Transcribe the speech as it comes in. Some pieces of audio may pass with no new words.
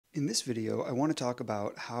In this video, I want to talk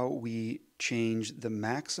about how we change the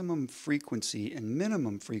maximum frequency and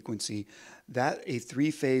minimum frequency that a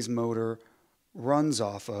three-phase motor runs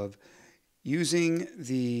off of using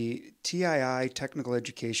the TII Technical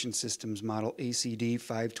Education Systems Model ACD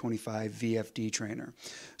 525 VFD trainer.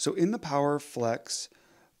 So in the PowerFlex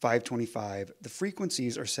 525, the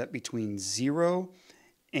frequencies are set between 0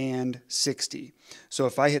 and 60. So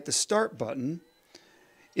if I hit the start button,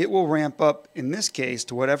 it will ramp up, in this case,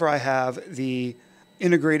 to whatever I have the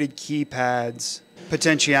integrated keypad's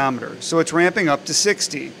potentiometer. So it's ramping up to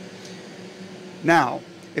 60. Now,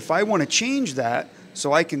 if I want to change that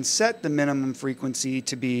so I can set the minimum frequency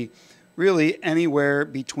to be really anywhere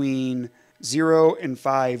between 0 and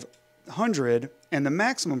 500 and the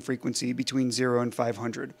maximum frequency between 0 and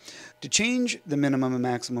 500. To change the minimum and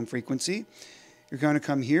maximum frequency, you're going to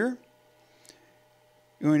come here.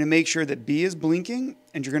 You're going to make sure that B is blinking,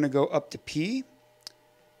 and you're going to go up to P,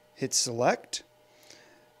 hit select.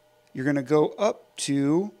 You're going to go up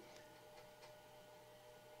to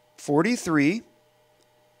 43.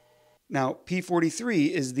 Now,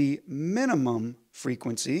 P43 is the minimum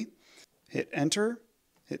frequency. Hit enter,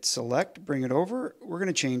 hit select, bring it over. We're going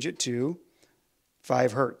to change it to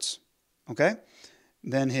 5 hertz. Okay?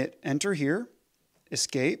 Then hit enter here,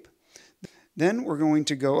 escape. Then we're going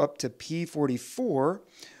to go up to P44,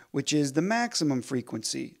 which is the maximum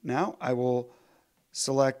frequency. Now I will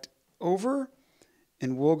select over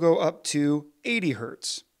and we'll go up to 80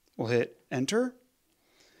 hertz. We'll hit enter.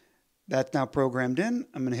 That's now programmed in.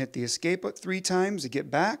 I'm going to hit the escape 3 times to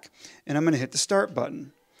get back, and I'm going to hit the start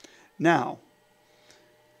button. Now,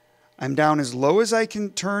 I'm down as low as I can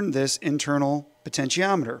turn this internal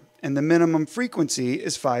potentiometer, and the minimum frequency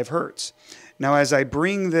is 5 hertz. Now, as I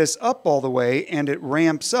bring this up all the way and it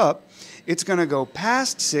ramps up, it's going to go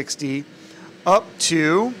past 60 up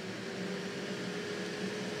to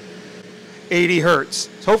 80 hertz.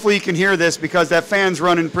 So hopefully you can hear this because that fan's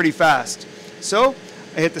running pretty fast. So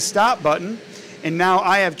I hit the stop button, and now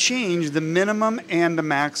I have changed the minimum and the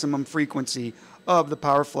maximum frequency of the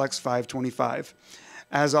PowerFlex 525.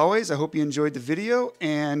 As always, I hope you enjoyed the video,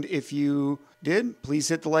 and if you did, please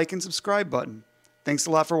hit the like and subscribe button. Thanks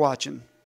a lot for watching.